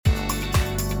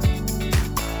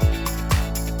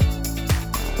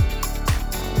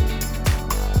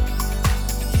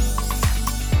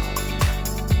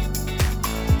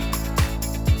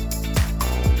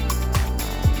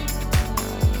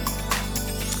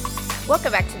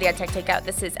Welcome back to the EdTech Takeout.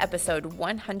 This is episode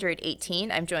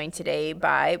 118. I'm joined today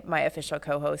by my official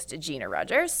co-host, Gina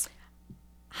Rogers.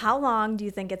 How long do you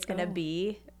think it's going to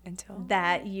be until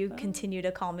that you continue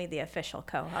to call me the official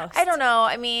co-host? I don't know.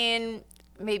 I mean,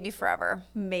 maybe forever.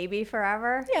 Maybe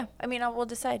forever? Yeah. I mean, we'll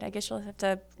decide. I guess you'll have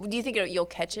to. Do you think you'll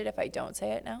catch it if I don't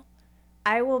say it now?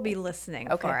 I will be listening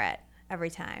for it every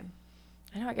time.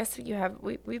 I know. I guess you have.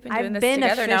 We've been doing this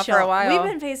together now for a while.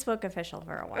 We've been Facebook official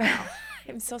for a while.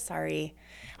 I'm so sorry.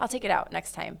 I'll take it out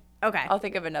next time. Okay. I'll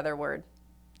think of another word.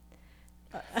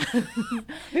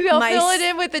 Maybe I'll fill it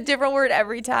in with a different word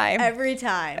every time. Every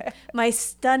time. My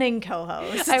stunning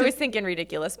co-host. I was thinking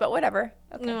ridiculous, but whatever.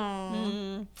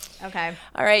 Okay. Okay.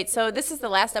 All right. So this is the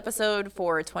last episode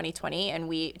for 2020 and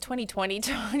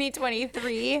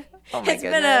 2023. Oh my It's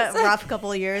been a rough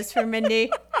couple of years for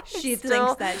Mindy. She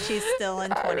thinks that she's still in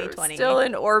 2020. Still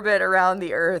in orbit around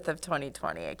the Earth of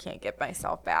 2020. I can't get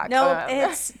myself back. No,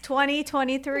 it's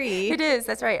 2023. It is.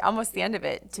 That's right. Almost the end of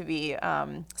it, to be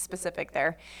specific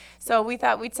there. So we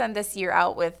thought we'd send this year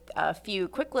out with a few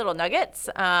quick little nuggets.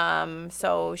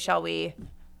 So shall we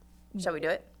do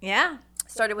it? Yeah.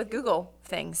 Started with Google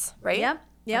things, right?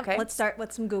 Yep. Okay. Let's start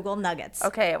with some Google nuggets.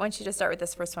 Okay. I want you to start with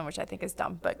this first one, which I think is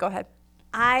dumb, but go ahead.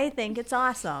 I think it's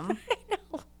awesome. I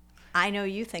know. I know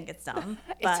you think it's dumb,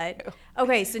 I but do.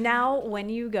 okay. So now when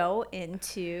you go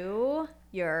into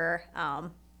your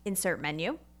insert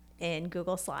menu in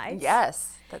Google Slides,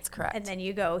 Yes, that's correct. and then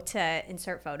you go to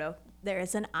insert photo, there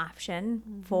is an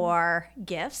option for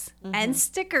GIFs and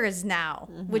stickers now,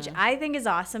 which I think is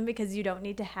awesome because you don't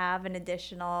need to have an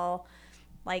additional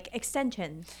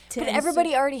extension. But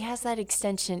everybody already has that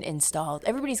extension installed.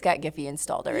 Everybody's got Giphy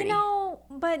installed already.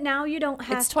 But now you don't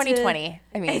have It's 2020.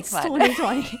 I mean, It's come on.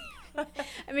 2020.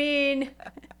 I mean,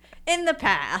 in the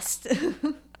past.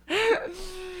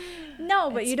 No,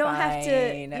 but It's you don't have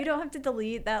fine. to. You don't have to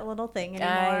delete that little thing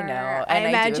anymore. I know, I and I do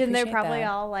imagine they're appreciate probably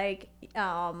that.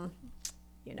 all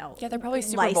Yeah, they're probably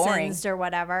super boring. licensed or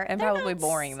whatever. And They're probably not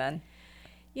boring then.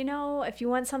 If you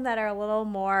want some that are a little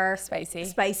more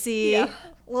Spicy. a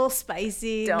little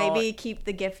spicy, Don't. maybe keep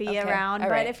the Giphy Okay, around. all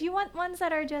But right. if you want ones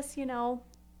that are just,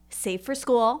 safe for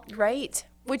school, Right.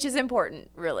 Which is important,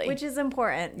 really. which is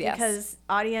important Yes. because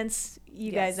audience,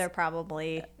 you Yes. guys are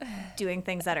probably doing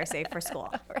things that are safe for school.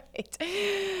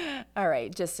 Right. All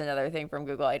right. Just another thing from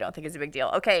Google I don't think is a big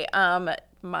deal. Okay.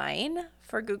 Mine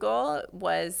for Google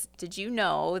was, did you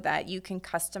know that you can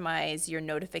customize your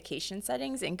notification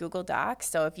settings in Google Docs?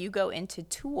 So if you go into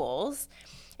Tools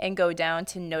and go down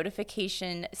to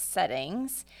Notification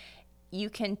Settings, you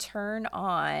can turn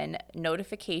on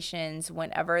notifications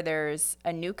whenever there's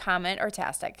a new comment or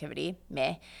task activity,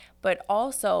 but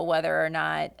also whether or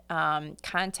not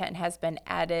content has been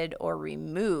added or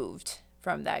removed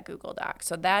from that Google Doc.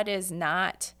 So that is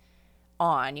not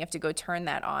on. You have to go turn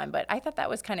that on. But I thought that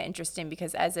was kind of interesting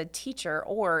because as a teacher,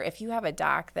 or if you have a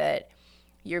doc that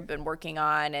you've been working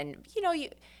on, and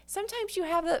sometimes you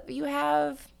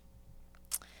have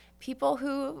people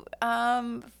who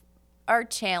are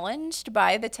challenged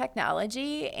by the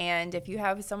technology, and if you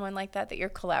have someone like that you're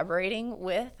collaborating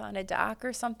with on a doc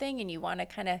or something and you want to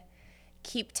kind of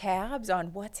keep tabs on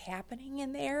what's happening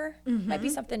in there, might be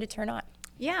something to turn on.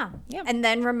 Yeah. Yeah. And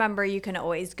then remember, you can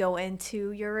always go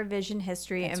into your revision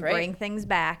history and right. bring things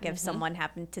back if someone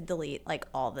happened to delete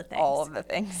all the things. All of the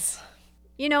things.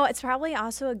 It's probably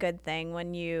also a good thing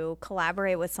when you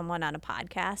collaborate with someone on a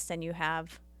podcast and you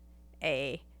have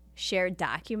a shared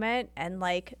document and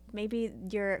maybe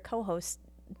your co-host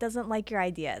doesn't like your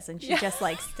ideas and she just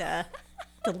likes to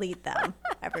delete them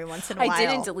every once in a while. I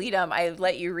didn't delete them. I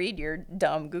let you read your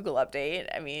dumb Google update.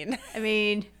 I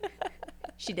mean,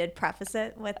 she did preface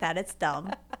it with that it's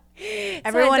dumb.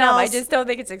 Everyone else, I just don't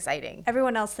think it's exciting.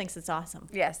 Everyone else thinks it's awesome.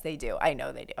 Yes, they do. I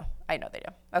know they do.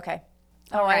 Okay.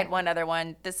 All I right. had one other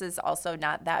one. This is also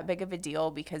not that big of a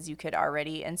deal because you could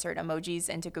already insert emojis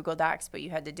into Google Docs, but you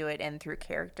had to do it in through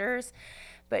characters.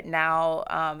 But now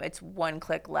it's one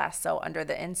click less. So under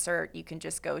the insert, you can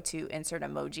just go to insert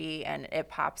emoji and it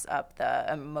pops up the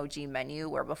emoji menu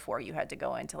where before you had to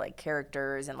go into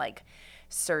characters and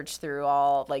search through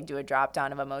do a drop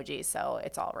down of emojis. So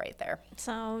it's all right there.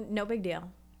 So no big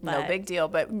deal. No big deal,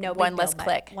 but No big one deal, less but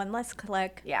click. One less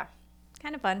click. Yeah.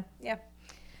 Kind of fun. Yeah.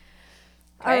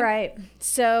 All right.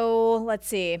 So let's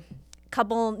see.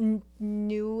 Couple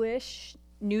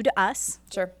new to us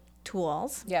Sure.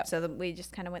 tools. Yep. So we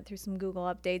just kind of went through some Google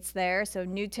updates there. So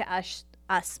new to us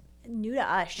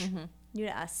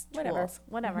Whatever. tools.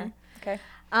 Whatever. Okay.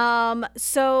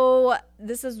 So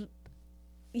this is,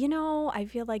 I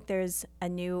feel like there's a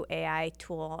new AI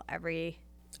tool every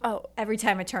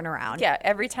time I turn around. Yeah,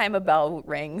 every time a bell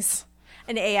rings.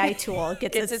 An AI tool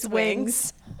gets its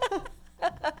wings.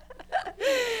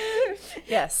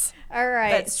 Yes. All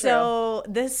right. That's true. So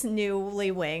this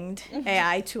newly winged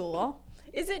AI tool,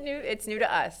 Is it new? It's new to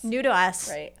us. new to us.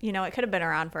 Right. You know, it could have been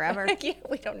around forever. Yeah,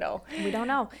 we don't know. We don't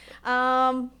know.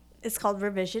 It's called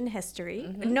Revision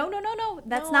History. No.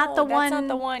 That's No, not the that's one. not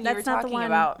the one you that's were not the talking one.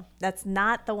 about. That's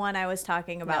not the one I was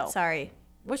talking about. No. Sorry.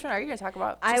 Which one are you going to talk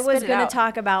about? I Just was spit it going out. to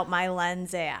talk about my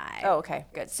Lens AI. Oh, okay.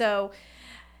 Good. So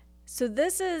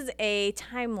this is a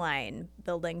timeline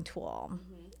building tool.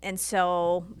 And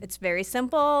so it's very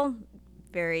simple,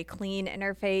 very clean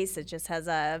interface. It just has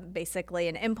basically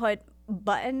an input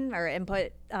button or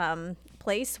input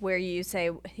place where you say,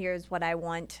 here's what I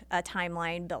want a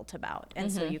timeline built about.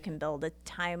 And so you can build a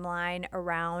timeline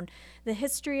around the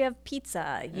history of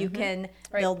pizza. You can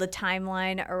build a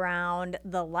timeline around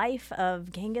the life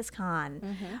of Genghis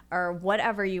Khan or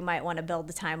whatever you might want to build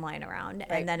the timeline around.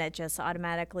 Right. And then it just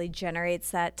automatically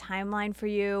generates that timeline for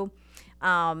you.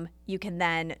 You can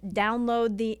then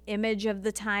download the image of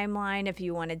the timeline if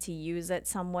you wanted to use it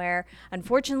somewhere.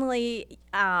 Unfortunately,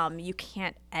 you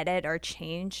can't edit or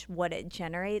change what it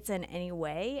generates in any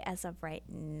way as of right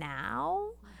now.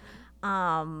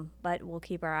 But we'll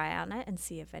keep our eye on it and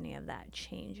see if any of that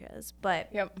changes. But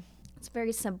Yep. it's a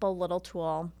very simple little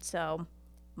tool. So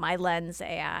my Lens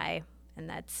AI, and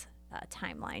that's a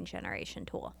timeline generation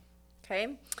tool.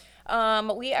 Okay.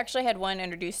 We actually had one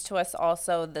introduced to us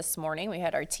also this morning. We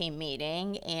had our team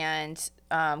meeting, and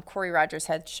Corey Rogers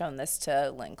had shown this to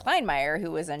Lynn Kleinmeyer,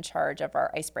 who was in charge of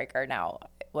our icebreaker. Now,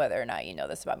 whether or not you know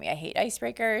this about me, I hate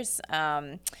icebreakers.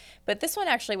 But this one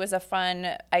actually was a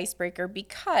fun icebreaker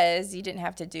because you didn't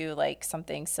have to do like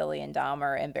something silly and dumb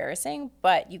or embarrassing,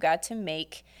 but you got to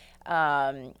make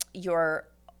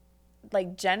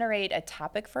generate a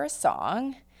topic for a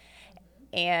song,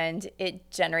 and it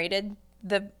generated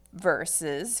the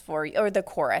verses or the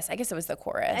chorus. I guess it was the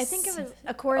chorus. I think it was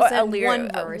a chorus and one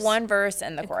verse. One verse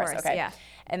and the chorus. chorus, Okay. yeah.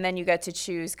 And then you got to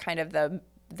choose kind of the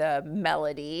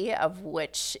melody of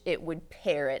which it would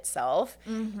pair itself.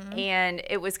 And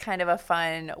it was kind of a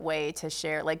fun way to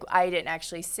share. Like, I didn't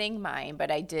actually sing mine,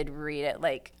 but I did read it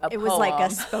like a poem. It was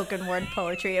like a spoken word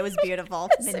poetry. It was beautiful.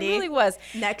 It Mindy. really was.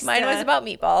 Mine was about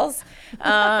meatballs.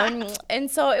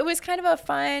 And so it was kind of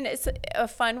it's a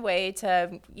fun way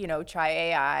to, try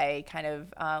AI, kind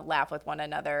of laugh with one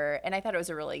another. And I thought it was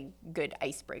a really good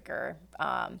icebreaker.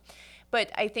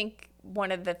 But I think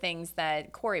one of the things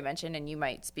that Corey mentioned, and you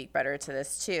might speak better to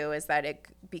this too, is that it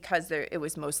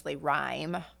was mostly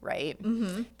rhyme, right?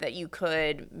 That you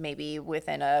could maybe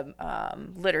within a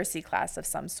literacy class of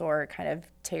some sort kind of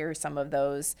tear some of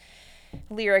those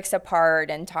lyrics apart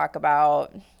and talk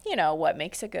about, what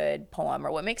makes a good poem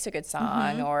or what makes a good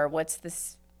song or what's the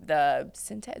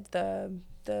syntax,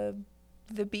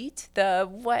 the beat, to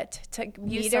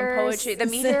use some poetry, the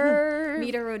meter.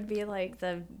 Meter would be like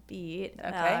the beat,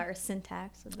 Okay. or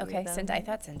syntax would be Okay, the, I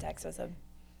thought syntax was a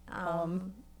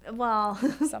poem, well,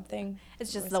 something.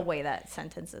 it's just the way that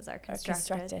sentences are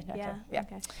constructed. Okay. Yeah.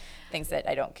 Okay. Things that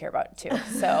I don't care about too.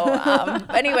 So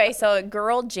anyway, so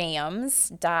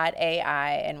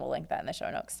girljams.ai, and we'll link that in the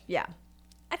show notes. Yeah.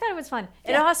 I thought it was fun.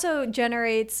 It Yeah. also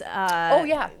generates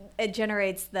it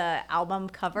generates the album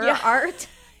cover Yeah. art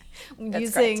That's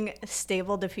using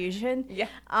Stable Diffusion. Yeah.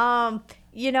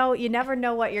 You never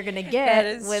know what you're gonna That get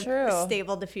is with true.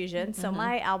 Stable Diffusion. So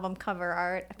my album cover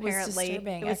art apparently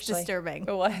disturbing, it was actually. disturbing.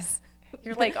 It was.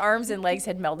 Your like arms and legs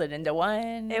had melded into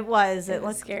one. It was. It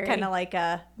was looked scary. kind of like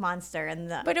a monster in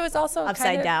the. But it was also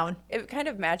Upside down. It kind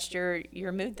of matched your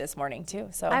mood this morning too.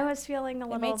 So I was feeling a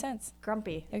little made sense.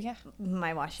 grumpy. Oh, yeah.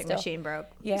 My washing Still. machine broke.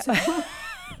 Yeah.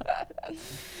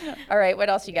 All right. What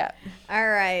else you got? All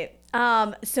right.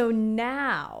 So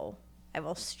now I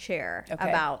will share Okay.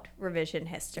 about revision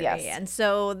history. Yes. And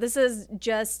so this is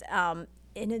just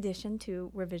in addition to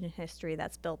revision history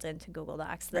that's built into Google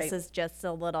Docs. This Right. is just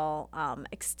a little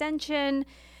extension.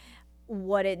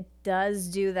 What it does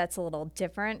do that's a little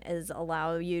different is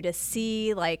allow you to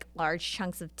see like large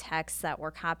chunks of text that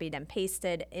were copied and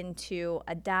pasted into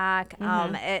a doc.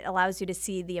 It allows you to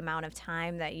see the amount of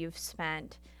time that you've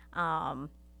spent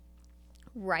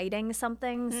writing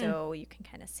something. So you can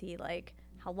kind of see like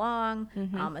how long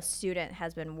a student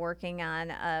has been working on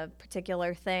a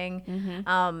particular thing.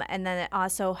 And then it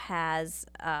also has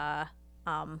a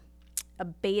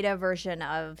beta version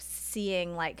of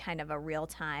seeing like kind of a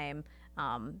real-time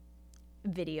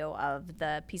video of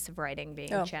the piece of writing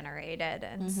being generated.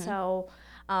 And so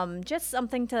just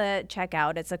something to check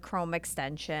out. It's a Chrome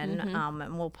extension,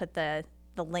 and we'll put the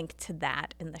link to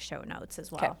that in the show notes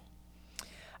as well. Okay.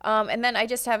 And then I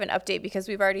just have an update because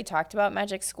we've already talked about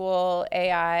Magic School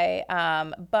AI,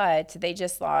 but they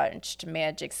just launched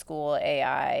Magic School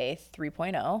AI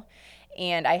 3.0.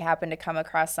 And I happened to come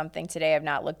across something today. I've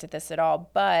not looked at this at all,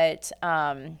 but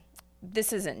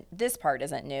this part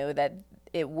isn't new, that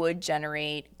it would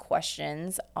generate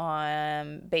questions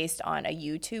based on a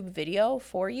YouTube video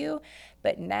for you,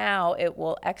 but now it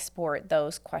will export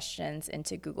those questions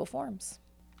into Google Forms.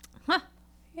 Huh.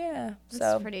 Yeah.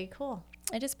 That's pretty cool.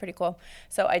 It is pretty cool.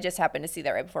 So I just happened to see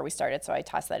that right before we started, so I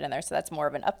tossed that in there. So that's more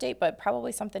of an update, but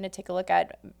probably something to take a look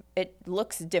at. It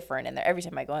looks different in there. Every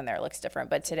time I go in there, it looks different.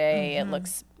 But today it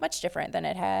looks much different than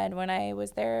it had when I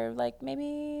was there, like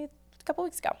maybe a couple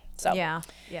weeks ago. So Yeah.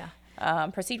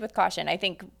 proceed with caution. I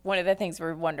think one of the things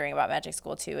we're wondering about Magic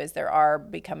School too is there are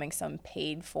becoming some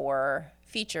paid for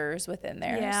features within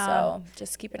there. Yeah. So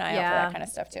just keep an eye out for that kind of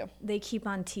stuff too. They keep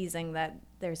on teasing that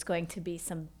there's going to be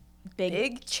some big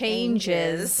Big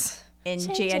changes in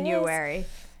January.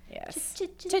 Yes.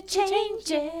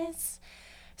 Changes.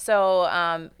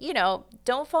 So,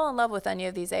 don't fall in love with any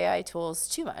of these AI tools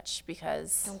too much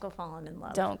because Don't go falling in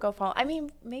love. don't go fall. I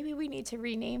mean, maybe we need to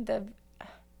rename the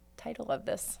title of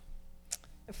this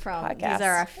podcast. These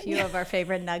are a few of our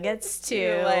favorite nuggets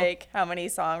to too. like how many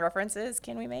song references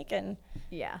can we make? And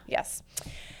Yeah. yes.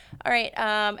 All right.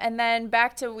 And then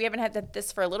back to, we haven't had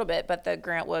this for a little bit, but the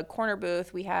Grant Wood Corner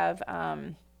booth, we have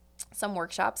some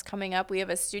workshops coming up. We have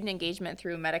a student engagement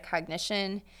through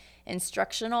metacognition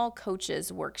instructional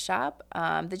coaches workshop.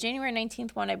 The January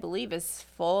 19th one, I believe, is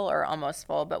full or almost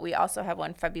full, but we also have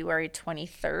one February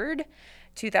 23rd,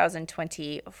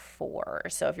 2024.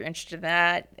 So if you're interested in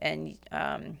that and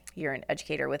you're an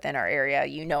educator within our area,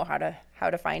 you know how to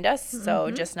find us.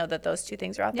 So just know that those two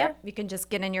things are out there. Yep. You can just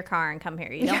get in your car and come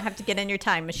here. You don't have to get in your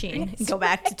time machine and go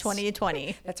back to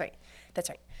 2020. That's right.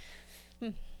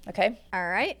 Okay. All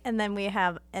right. And then we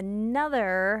have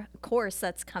another course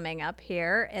that's coming up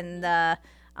here in the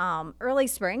early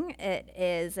spring. It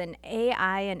is an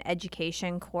AI and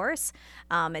education course.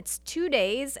 It's 2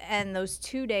 days, and those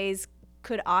 2 days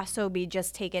could also be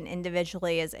just taken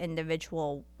individually as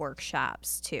individual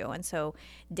workshops too. And so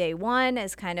day one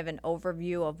is kind of an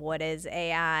overview of what is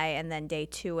AI, and then day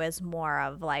two is more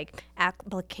of like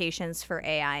applications for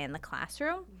AI in the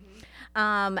classroom.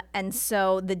 And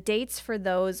so the dates for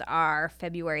those are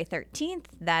February 13th,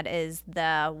 that is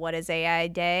the What is AI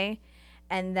Day,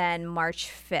 and then March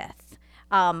 5th.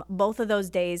 Both of those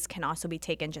days can also be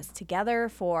taken just together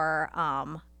for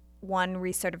one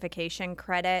recertification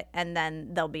credit, and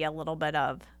then there'll be a little bit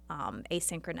of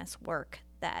asynchronous work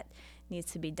that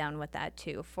needs to be done with that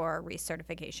too for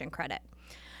recertification credit.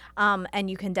 And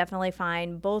you can definitely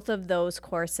find both of those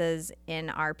courses in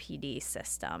our PD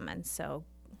system. And so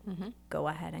go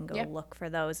ahead and go look for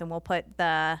those. And we'll put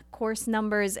the course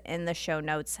numbers in the show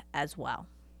notes as well.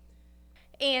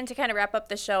 And to kind of wrap up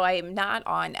the show, I am not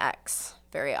on X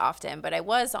very often, but I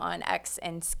was on X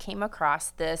and came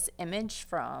across this image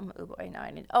from,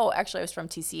 actually it was from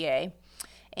TCA.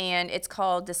 And it's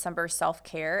called December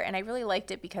Self-Care. And I really liked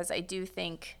it because I do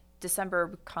think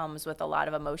December comes with a lot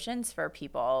of emotions for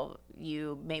people.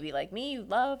 You maybe like me, you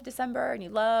love December and you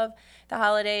love the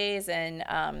holidays and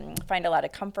find a lot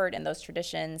of comfort in those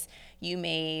traditions. You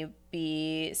may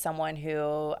be someone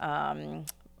who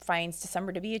finds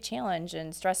December to be a challenge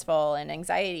and stressful and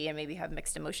anxiety and maybe have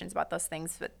mixed emotions about those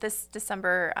things. But this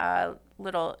December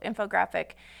little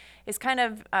infographic is kind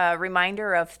of a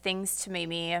reminder of things to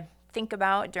maybe think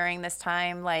about during this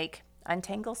time, like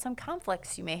untangle some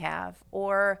conflicts you may have,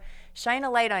 or shine a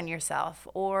light on yourself,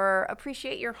 or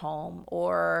appreciate your home,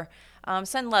 or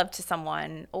send love to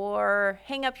someone, or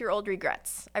hang up your old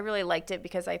regrets. I really liked it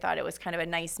because I thought it was kind of a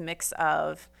nice mix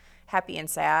of happy and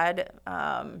sad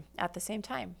at the same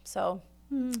time. So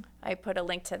I put a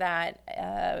link to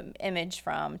that image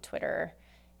from Twitter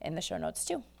in the show notes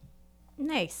too.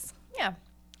 Nice. Yeah.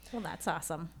 Well, that's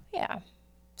awesome. Yeah.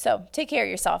 So take care of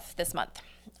yourself this month.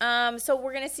 So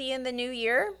we're going to see you in the new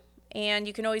year, and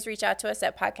you can always reach out to us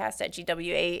at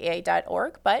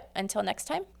podcast@gwaa.org. But until next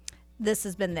time. This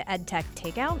has been the EdTech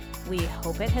Takeout. We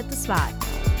hope it hit the spot.